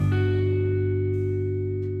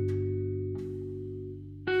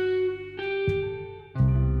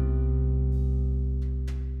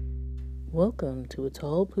Welcome to It's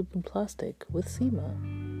All Poop and Plastic with Seema.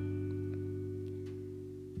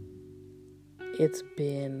 It's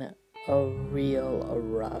been a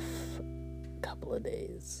rough couple of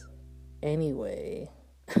days. Anyway,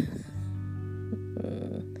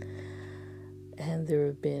 and there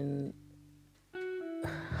have been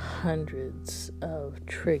hundreds of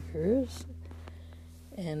triggers,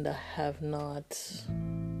 and I have not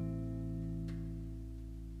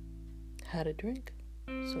had a drink,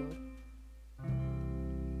 so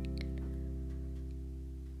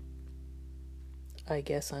I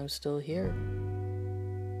guess I'm still here.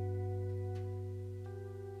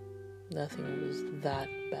 Nothing was that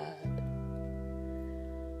bad.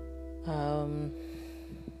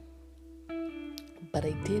 But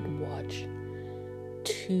I did watch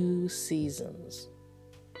 2 seasons,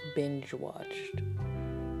 binge watched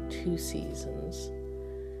 2 seasons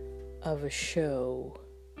of a show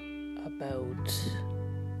about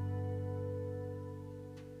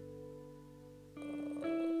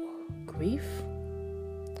grief.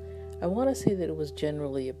 I want to say that it was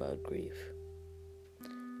generally about grief,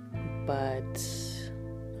 but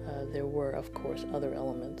there were, of course, other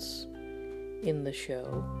elements in the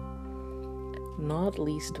show, not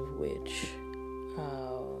least of which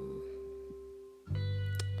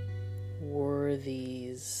were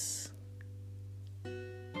these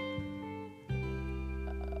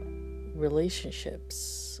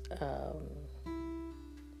relationships.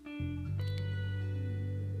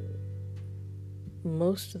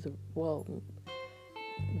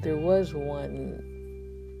 There was one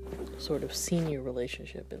sort of senior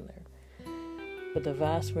relationship in there, but the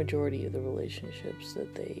vast majority of the relationships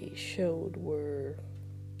that they showed were,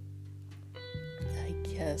 I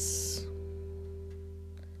guess,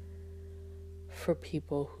 for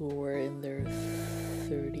people who were in their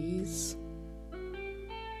 30s.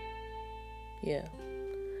 Yeah.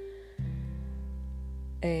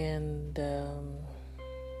 And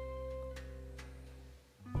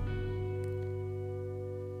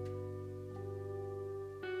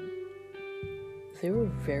they were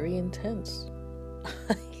very intense.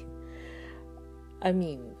 I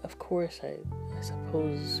mean, of course, I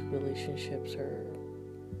suppose relationships are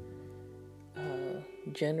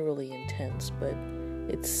generally intense, but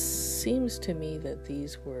it seems to me that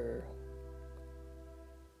these were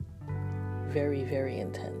very, very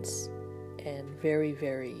intense and very,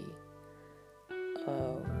 very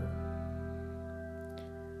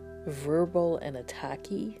verbal and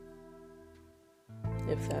attacky,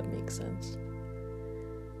 if that makes sense.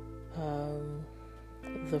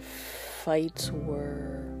 The fights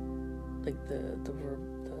were like the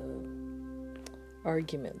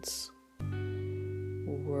arguments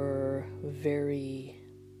were very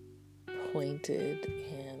pointed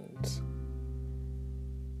and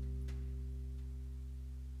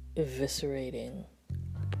eviscerating,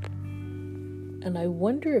 and I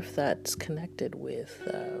wonder if that's connected with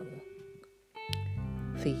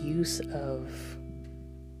the use of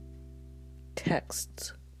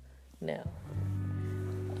texts now,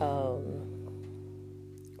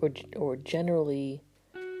 or generally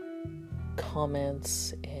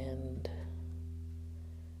comments and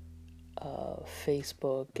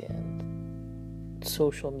Facebook and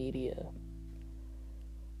social media.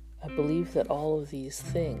 I believe that all of these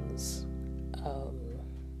things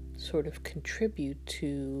sort of contribute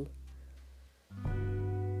to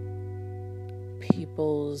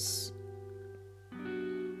people's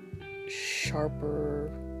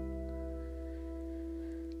sharper,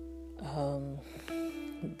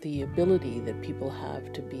 the ability that people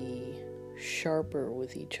have to be sharper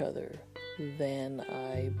with each other than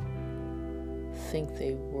I think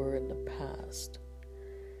they were in the past.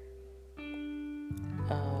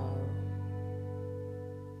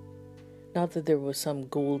 Not that there was some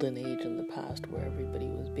golden age in the past where everybody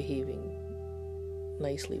was behaving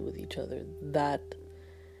nicely with each other. That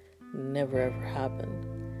never ever happened.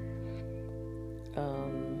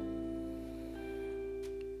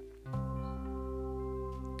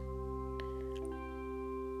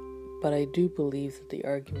 But I do believe that the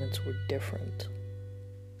arguments were different.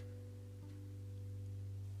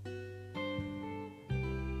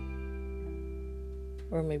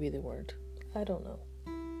 Or maybe they weren't. I don't know.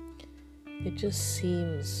 It just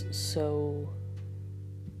seems so,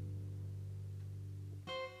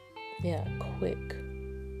 quick.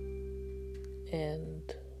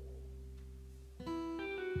 And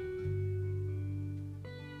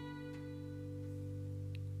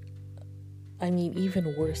I mean,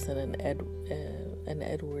 even worse than an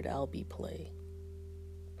Edward Albee play.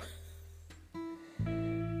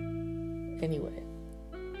 Anyway,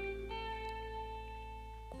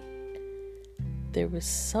 there was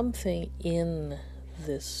something in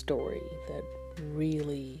this story that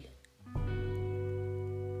really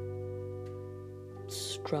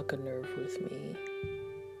struck a nerve with me,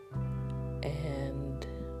 and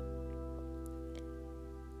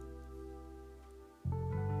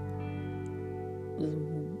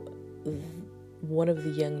one of the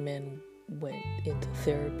young men went into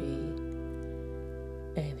therapy,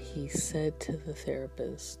 and he said to the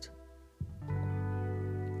therapist,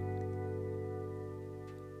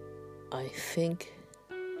 "I think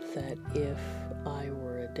that if I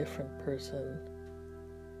were a different person,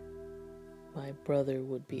 my brother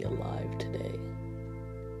would be alive today."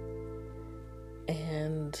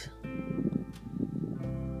 And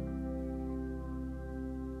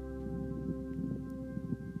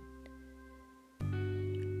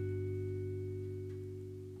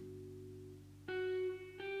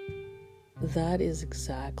that is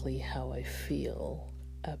exactly how I feel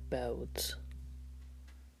about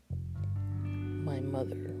my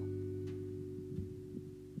mother.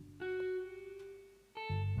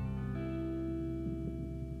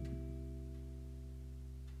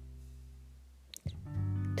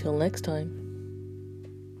 Till next time.